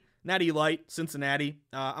Natty. Natty Light, Cincinnati.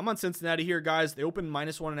 I'm on Cincinnati here, guys. They opened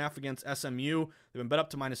 -1.5 against SMU. They've been bet up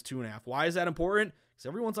to -2.5. Why is that important? Because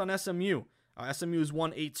everyone's on SMU. SMU has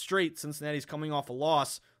won 8 straight. Cincinnati's coming off a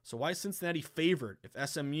loss. So why is Cincinnati favored if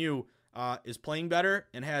SMU is playing better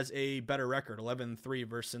and has a better record, 11-3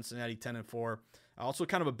 versus Cincinnati 10-4? Also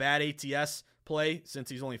kind of a bad ATS play since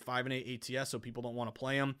he's only 5-8 ATS, so people don't want to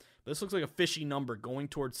play him. But this looks like a fishy number going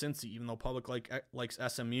towards Cincy, even though public likes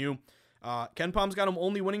SMU. KenPom's got him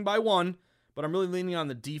only winning by 1, but I'm really leaning on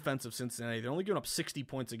the defense of Cincinnati. They're only giving up 60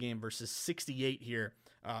 points a game versus 68 here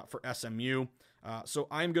for SMU. So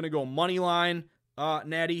I'm going to go money line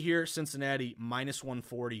Natty here, Cincinnati minus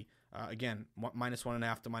 140. Again,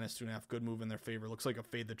 -1.5 to -2.5. Good move in their favor. Looks like a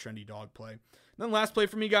fade the trendy dog play. And then last play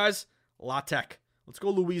for me, guys, La Tech. Let's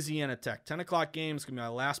go Louisiana Tech. 10 o'clock game. It's going to be my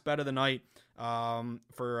last bet of the night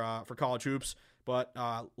for college hoops. But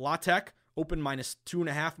La Tech open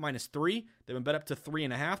 -2.5, -3. They've been bet up to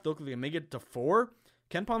 3.5. They look like they make it to 4.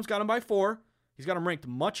 KenPom's got them by 4. He's got them ranked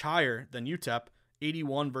much higher than UTEP,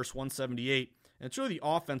 81 versus 178. And it's really the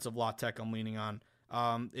offense of La Tech I'm leaning on.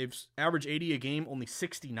 They've averaged 80 a game, only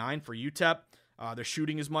 69 for UTEP. Their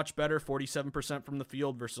shooting is much better, 47% from the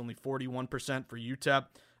field versus only 41% for UTEP.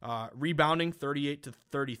 Rebounding 38 to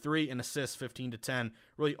 33, and assists 15 to 10.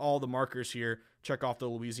 Really all the markers here check off the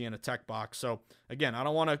Louisiana Tech box. So again, I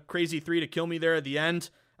don't want a crazy 3 to kill me there at the end,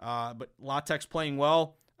 but La Tech's playing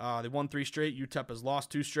well. They won 3 straight. UTEP has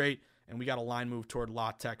lost 2 straight, and we got a line move toward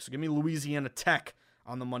La Tech. So give me Louisiana Tech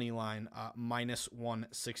on the money line, minus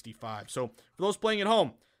 165. So for those playing at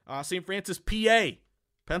home, St. Francis, PA,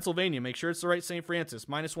 Pennsylvania, make sure it's the right St. Francis,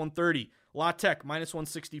 minus 130. La Tech, minus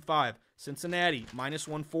 165. Cincinnati, minus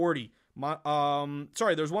 140.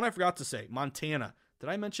 Sorry, there's one I forgot to say. Montana. Did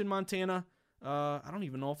I mention Montana? I don't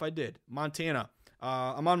even know if I did. Montana.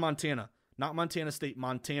 I'm on Montana. Not Montana State,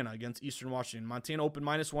 Montana against Eastern Washington. Montana opened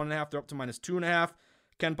minus 1.5. They're up to minus 2.5.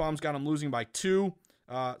 Ken Palm's got them losing by 2.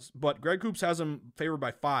 But Greg Hoops has them favored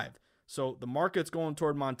by 5. So the market's going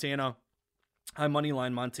toward Montana. High money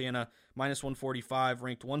line Montana, minus 145,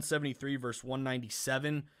 ranked 173 versus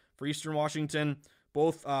 197 for Eastern Washington.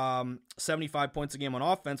 Both 75 points a game on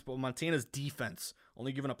offense, but Montana's defense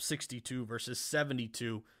only giving up 62 versus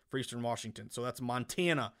 72 for Eastern Washington. So that's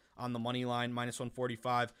Montana on the money line, minus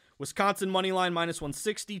 145. Wisconsin money line, minus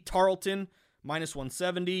 160. Tarleton, minus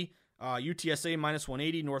 170. UTSA, minus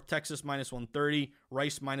 180. North Texas, minus 130.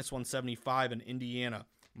 Rice, minus 175. And Indiana,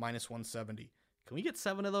 minus 170. Can we get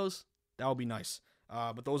 7 of those? That would be nice.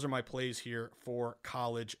 But those are my plays here for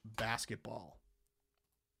college basketball.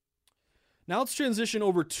 Now let's transition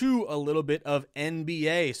over to a little bit of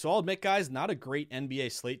NBA. So I'll admit, guys, not a great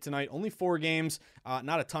NBA slate tonight. Only 4 games.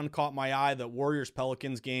 Not a ton caught my eye. The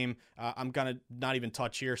Warriors-Pelicans game, I'm going to not even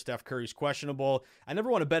touch here. Steph Curry's questionable. I never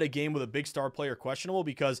want to bet a game with a big star player questionable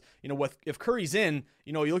because, if Curry's in,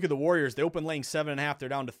 you look at the Warriors, they open laying 7.5. They're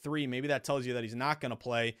down to 3. Maybe that tells you that he's not going to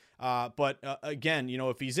play. But again,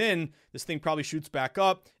 if he's in, this thing probably shoots back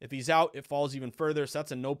up. If he's out, it falls even further. So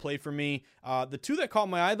that's a no play for me. The 2 that caught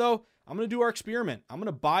my eye, though, I'm going to do our experiment. I'm going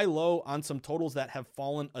to buy low on some totals that have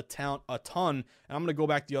fallen a ton, and I'm going to go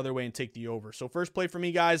back the other way and take the over. So first play for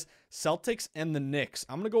me, guys, Celtics and the Knicks.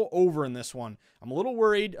 I'm going to go over in this one. I'm a little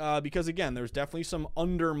worried because, again, there's definitely some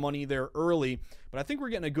under money there early, but I think we're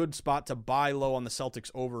getting a good spot to buy low on the Celtics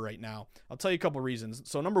over right now. I'll tell you a couple reasons.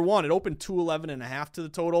 So number one, it opened 211.5 to the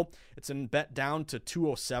total. It's in bet down to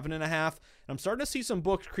 207.5. I'm starting to see some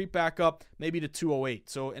books creep back up maybe to 208.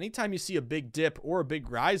 So anytime you see a big dip or a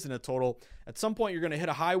big rise in a total, at some point you're going to hit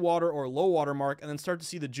a high water or low water mark and then start to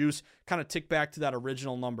see the juice kind of tick back to that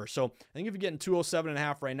original number. So I think if you're getting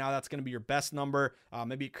 207.5 right now, that's going to be your best number.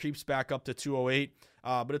 Maybe it creeps back up to 208.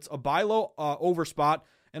 But it's a buy low over spot.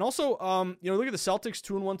 And also, look at the Celtics,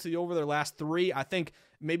 2-1 to the over their last 3. I think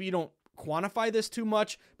maybe you don't quantify this too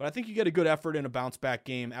much, but I think you get a good effort in a bounce back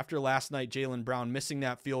game. After last night, Jaylen Brown missing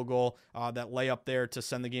that field goal, that layup there to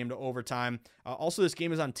send the game to overtime. Also, this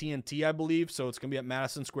game is on TNT, I believe, so it's going to be at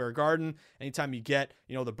Madison Square Garden. Anytime you get,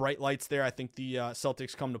 the bright lights there, I think the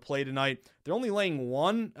Celtics come to play tonight. They're only laying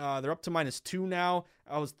 1. They're up to -2 now.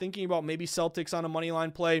 I was thinking about maybe Celtics on a money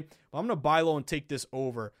line play, but I'm going to buy low and take this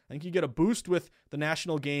over. I think you get a boost with the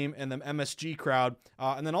national game and the MSG crowd.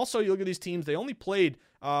 And then also you look at these teams, they only played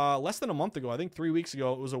less than a month ago. I think 3 weeks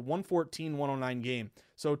ago. It was a 114-109 game.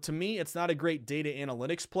 So to me, it's not a great data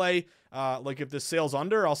analytics play. Like if this sails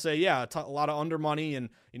under, I'll say, yeah, a lot of under money, and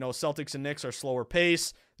Celtics and Knicks are slower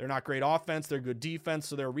pace. They're not great offense. They're good defense.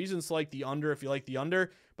 So there are reasons to like the under if you like the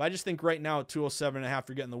under. But I just think right now at 207.5,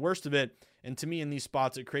 you're getting the worst of it. And to me, in these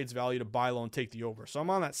spots, it creates value to buy low and take the over. So I'm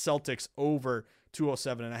on that Celtics over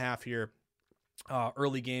 207.5 here.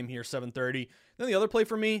 Early game here, 7:30. Then the other play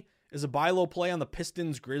for me is a buy low play on the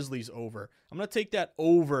Pistons Grizzlies over. I'm going to take that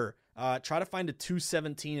over. Try to find a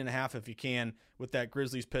 217.5 if you can with that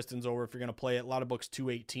Grizzlies Pistons over if you're going to play it. A lot of books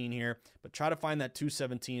 218 here, but try to find that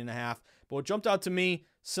 217.5. But what jumped out to me,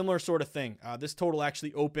 similar sort of thing. This total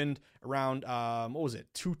actually opened around,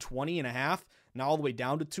 220.5. Now all the way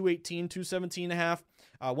down to 218, 217.5.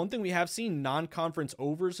 One thing we have seen, non-conference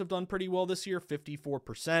overs have done pretty well this year,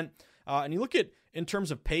 54%. And you look at, in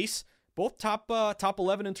terms of pace, both top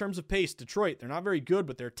 11 in terms of pace. Detroit, they're not very good,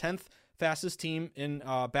 but they're 10th fastest team in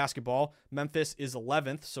basketball. Memphis is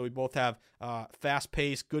 11th, so we both have fast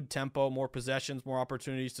pace, good tempo, more possessions, more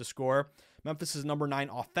opportunities to score. Memphis is number 9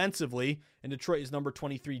 offensively, and Detroit is number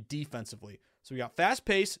 23 defensively. So we got fast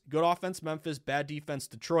pace, good offense Memphis, bad defense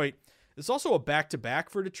Detroit. It's also a back-to-back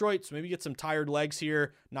for Detroit, so maybe get some tired legs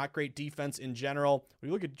here. Not great defense in general. When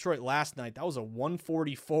you look at Detroit last night, that was a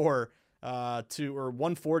 140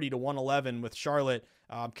 to 111 with Charlotte.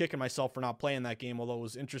 I'm kicking myself for not playing that game, although it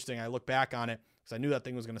was interesting. I look back on it because I knew that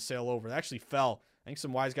thing was going to sail over. It actually fell. I think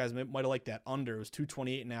some wise guys might have liked that under. It was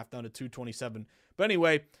 228.5 down to 227. But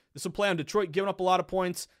anyway, this will play on Detroit giving up a lot of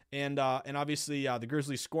points, and obviously the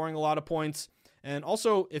Grizzlies scoring a lot of points. And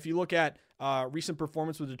also, if you look at recent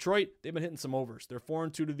performance with Detroit, they've been hitting some overs. They're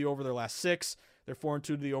 4-2 to the over their last 6. They're 4-2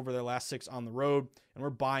 to the over their last 6 on the road, and we're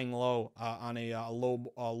buying low on a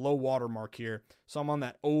low water mark here. So I'm on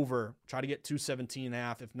that over. Try to get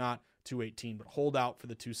 217.5, if not 218, but hold out for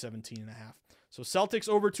the 217.5. So Celtics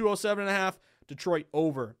over 207.5, Detroit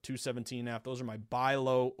over 217.5. Those are my buy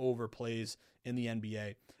low over plays in the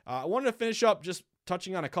NBA. I wanted to finish up just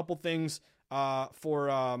touching on a couple things for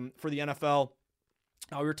the NFL.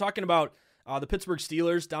 We were talking about the Pittsburgh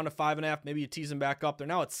Steelers down to 5.5. Maybe you tease them back up. They're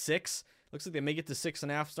now at 6. Looks like they may get to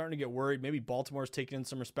 6.5. Starting to get worried. Maybe Baltimore's taking in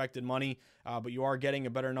some respected money, but you are getting a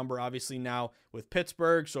better number obviously now with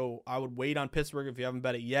Pittsburgh. So I would wait on Pittsburgh if you haven't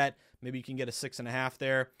bet it yet. Maybe you can get a 6.5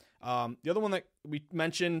 there. The other one that we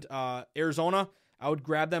mentioned, Arizona, I would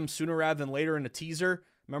grab them sooner rather than later in a teaser.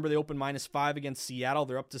 Remember, they opened -5 against Seattle.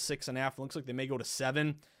 They're up to 6.5. It looks like they may go to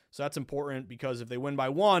 7. So that's important because if they win by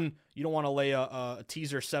 1, you don't want to lay a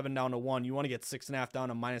teaser 7 down to 1. You want to get 6.5 down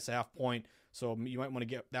to -0.5 point. So you might want to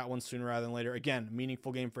get that one sooner rather than later. Again,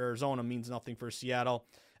 meaningful game for Arizona means nothing for Seattle.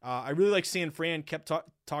 I really like San Fran. Kept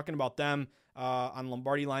talking about them on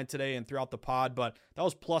Lombardi line today and throughout the pod, but that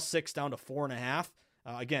was +6 down to 4.5.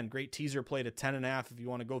 Again, great teaser play to 10.5 if you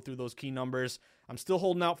want to go through those key numbers. I'm still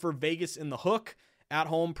holding out for Vegas in the hook. At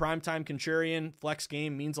home, primetime contrarian, flex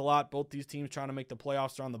game means a lot. Both these teams trying to make the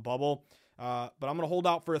playoffs are on the bubble. But I'm going to hold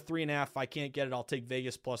out for a 3.5. If I can't get it, I'll take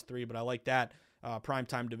Vegas +3. But I like that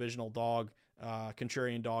primetime divisional dog,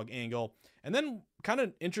 contrarian dog angle. And then kind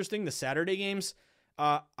of interesting, the Saturday games.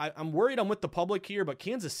 I'm worried I'm with the public here, but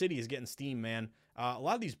Kansas City is getting steam, man. A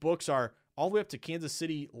lot of these books are all the way up to Kansas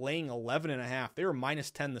City laying 11.5. They were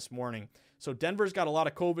 -10 this morning. So Denver's got a lot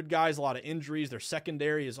of COVID guys, a lot of injuries. Their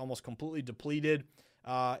secondary is almost completely depleted.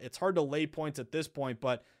 It's hard to lay points at this point,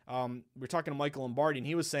 but we're talking to Michael Lombardi, and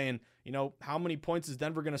he was saying, how many points is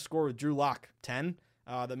Denver going to score with Drew Lock? 10?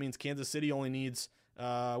 That means Kansas City only needs,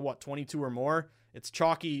 22 or more? It's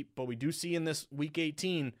chalky, but we do see in this Week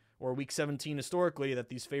 18 or Week 17 historically that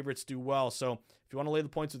these favorites do well. So if you want to lay the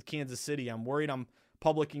points with Kansas City, I'm worried I'm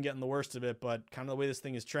public and getting the worst of it, but kind of the way this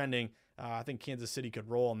thing is trending, I think Kansas City could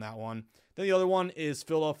roll on that one. Then the other one is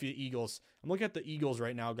Philadelphia Eagles. I'm looking at the Eagles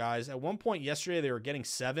right now, guys. At one point yesterday, they were getting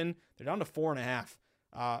 7. They're down to 4.5,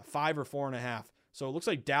 5 or 4.5. So it looks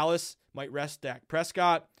like Dallas might rest Dak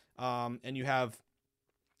Prescott, and you have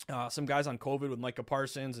some guys on COVID with Micah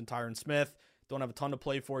Parsons and Tyron Smith. Don't have a ton to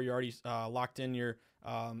play for. You're already locked in your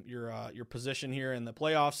position here in the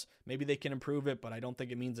playoffs. Maybe they can improve it, but I don't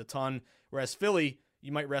think it means a ton. Whereas Philly,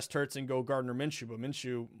 you might rest Hurts and go Gardner Minshew, but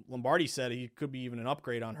Minshew, Lombardi said he could be even an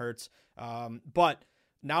upgrade on Hurts. But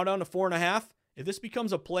now down to 4.5. If this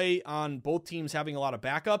becomes a play on both teams having a lot of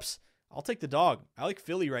backups, I'll take the dog. I like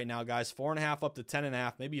Philly right now, guys. 4.5 up to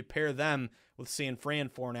 10.5. Maybe you pair them with San Fran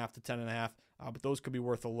 4.5 to 10.5. But those could be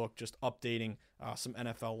worth a look, just updating some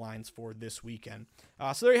NFL lines for this weekend.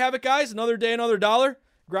 So there you have it, guys. Another day, another dollar.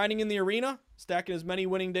 Grinding in the arena, stacking as many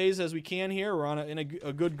winning days as we can here. We're in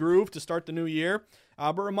a good groove to start the new year.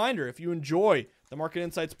 But reminder, if you enjoy the Market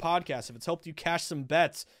Insights podcast, if it's helped you cash some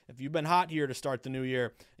bets, if you've been hot here to start the new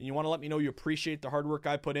year, and you want to let me know you appreciate the hard work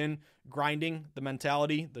I put in, grinding, the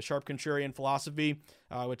mentality, the sharp contrarian philosophy,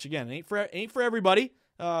 which again, ain't for everybody.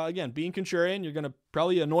 Again, being contrarian, you're going to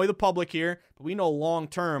probably annoy the public here, but we know long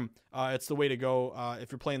term it's the way to go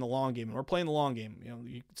if you're playing the long game. And we're playing the long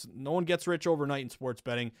game. No one gets rich overnight in sports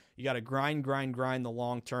betting. You got to grind the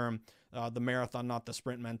long term, the marathon, not the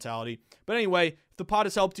sprint mentality. But anyway, if the pod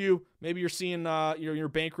has helped you, maybe you're seeing your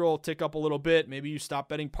bankroll tick up a little bit. Maybe you stop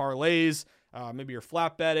betting parlays. Maybe you're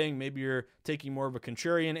flat betting. Maybe you're taking more of a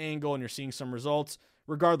contrarian angle and you're seeing some results.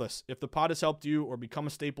 Regardless, if the pod has helped you or become a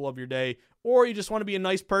staple of your day, or you just want to be a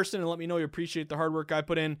nice person and let me know you appreciate the hard work I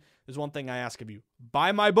put in, there's one thing I ask of you.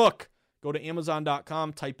 Buy my book. Go to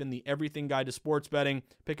Amazon.com, type in the Everything Guide to Sports Betting,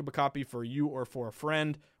 pick up a copy for you or for a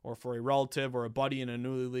friend or for a relative or a buddy in a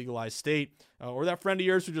newly legalized state, or that friend of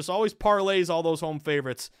yours who just always parlays all those home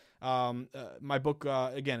favorites. My book,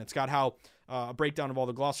 again, it's got a breakdown of all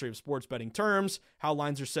the glossary of sports betting terms, how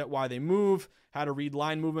lines are set, why they move, how to read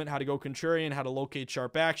line movement, how to go contrarian, how to locate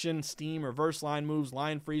sharp action, steam, reverse line moves,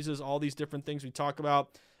 line freezes, all these different things we talk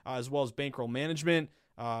about, as well as bankroll management,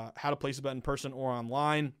 how to place a bet in person or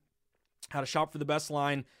online, how to shop for the best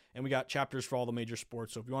line, and we got chapters for all the major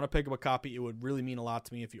sports. So if you want to pick up a copy, it would really mean a lot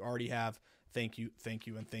to me. If you already have, thank you,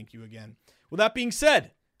 and thank you again. With that being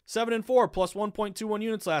said, 7-4 plus 1.21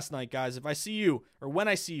 units last night, guys. If I see you, or when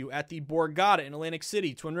I see you, at the Borgata in Atlantic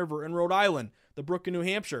City, Twin River in Rhode Island, the Brook in New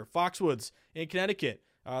Hampshire, Foxwoods in Connecticut,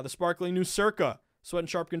 the sparkling new Circa, Sweat and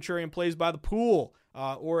Sharp Contrarian plays by the pool,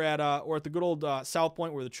 or at the good old South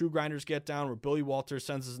Point where the true grinders get down, where Billy Walters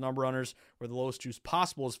sends his number runners, where the lowest juice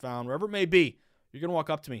possible is found, wherever it may be. You're going to walk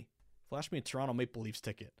up to me, flash me a Toronto Maple Leafs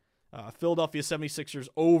ticket, Philadelphia 76ers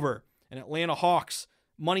over, an Atlanta Hawks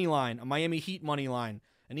money line, a Miami Heat money line,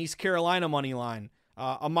 an East Carolina money line,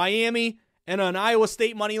 a Miami and an Iowa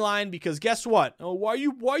State money line, because guess what? Oh, why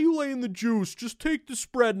you laying the juice? Just take the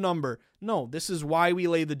spread number. No, this is why we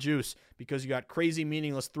lay the juice, because you got crazy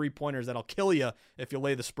meaningless three-pointers that'll kill you if you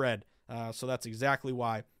lay the spread. So that's exactly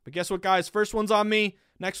why. But guess what, guys? First one's on me.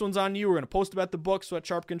 Next one's on you. We're going to post about the book, Sweat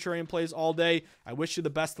Sharp Contrarian plays all day. I wish you the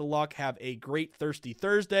best of luck. Have a great Thirsty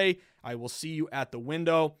Thursday. I will see you at the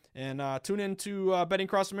window. And tune in to Betting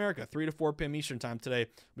Across America, 3 to 4 p.m. Eastern time today.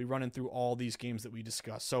 We'll be running through all these games that we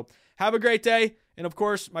discussed. So have a great day. And, of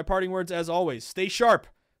course, my parting words, as always, stay sharp.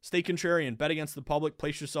 Stay contrarian. Bet against the public.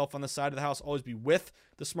 Place yourself on the side of the house. Always be with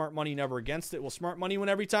the smart money, never against it. Will smart money win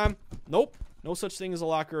every time? Nope. No such thing as a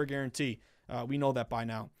lock or a guarantee. We know that by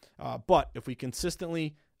now. But if we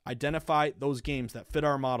consistently identify those games that fit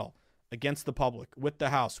our model against the public, with the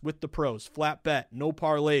house, with the pros, flat bet, no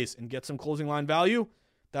parlays, and get some closing line value,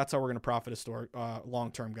 that's how we're going to profit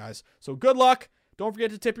long-term, guys. So good luck. Don't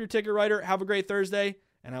forget to tip your ticket writer. Have a great Thursday.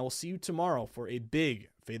 And I will see you tomorrow for a big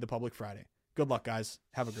Fade the Public Friday. Good luck, guys.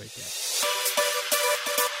 Have a great day.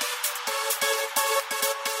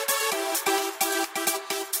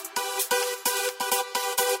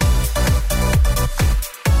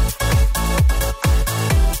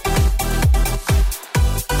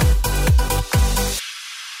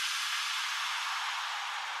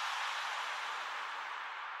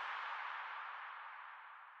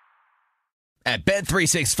 At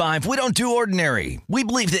Bet365, we don't do ordinary. We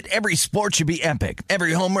believe that every sport should be epic.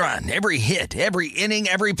 Every home run, every hit, every inning,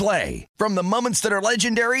 every play. From the moments that are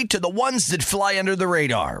legendary to the ones that fly under the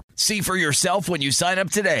radar. See for yourself when you sign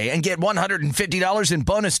up today and get $150 in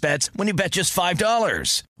bonus bets when you bet just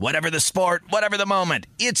 $5. Whatever the sport, whatever the moment,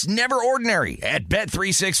 it's never ordinary at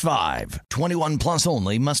Bet365. 21 plus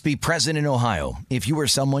only. Must be present in Ohio. If you or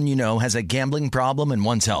someone you know has a gambling problem and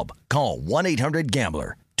wants help, call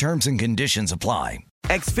 1-800-GAMBLER. Terms and conditions apply.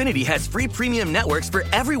 Xfinity has free premium networks for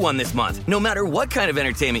everyone this month, no matter what kind of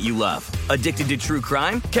entertainment you love. Addicted to true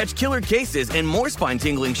crime? Catch killer cases and more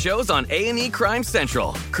spine-tingling shows on A&E Crime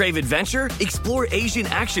Central. Crave adventure? Explore Asian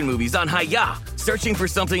action movies on Hi-Ya. Searching for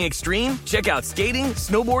something extreme? Check out skating,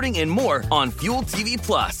 snowboarding, and more on Fuel TV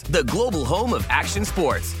Plus, the global home of action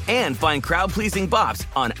sports. And find crowd-pleasing bops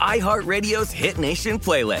on iHeartRadio's Hit Nation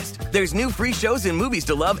playlist. There's new free shows and movies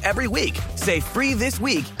to love every week. Say free this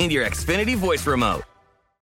week in your Xfinity voice remote.